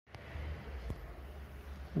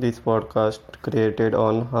This podcast created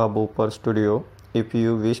on Hubhopper Studio. If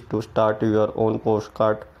you wish to start your own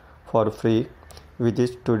postcard for free,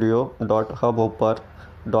 visit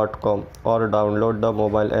studio.hubhopper.com or download the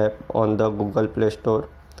mobile app on the Google Play Store.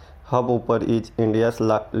 Hubhopper is India's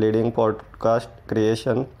leading podcast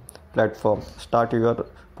creation platform. Start your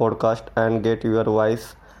podcast and get your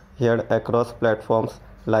voice heard across platforms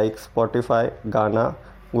like Spotify, Ghana,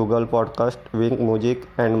 Google Podcast, Wing Music,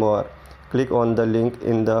 and more. Click on the link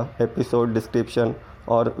in the episode description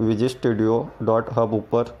or visit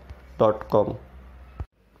studio.hubhopper.com.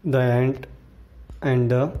 The ant and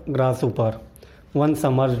the grasshopper. One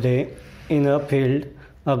summer's day in a field,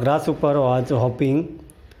 a grasshopper was hopping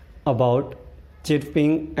about,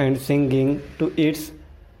 chirping and singing to its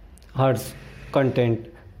heart's content.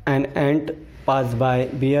 An ant passed by,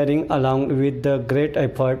 bearing along with the great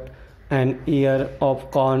effort an ear of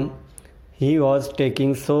corn he was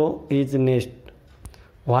taking so his nest.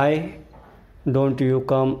 Why don't you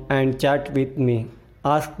come and chat with me?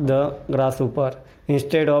 Asked the grasshopper.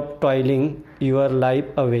 Instead of toiling your life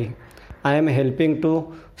away, I am helping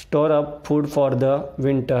to store up food for the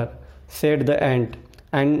winter, said the ant,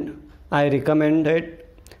 and I recommended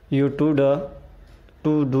you to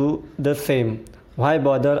do the same. Why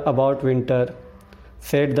bother about winter?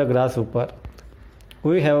 Said the grasshopper.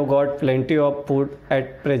 We have got plenty of food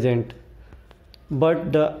at present.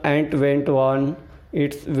 But the ant went on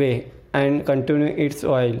its way and continued its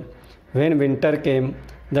toil. When winter came,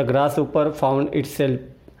 the grasshopper found itself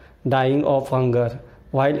dying of hunger,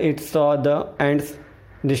 while it saw the ants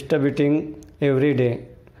distributing every day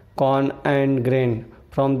corn and grain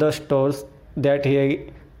from the stores that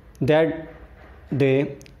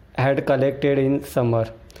they had collected in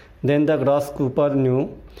summer. Then the grasshopper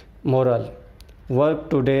knew moral. Work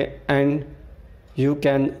today and you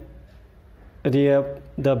can reap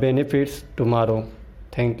the benefits tomorrow.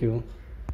 Thank you.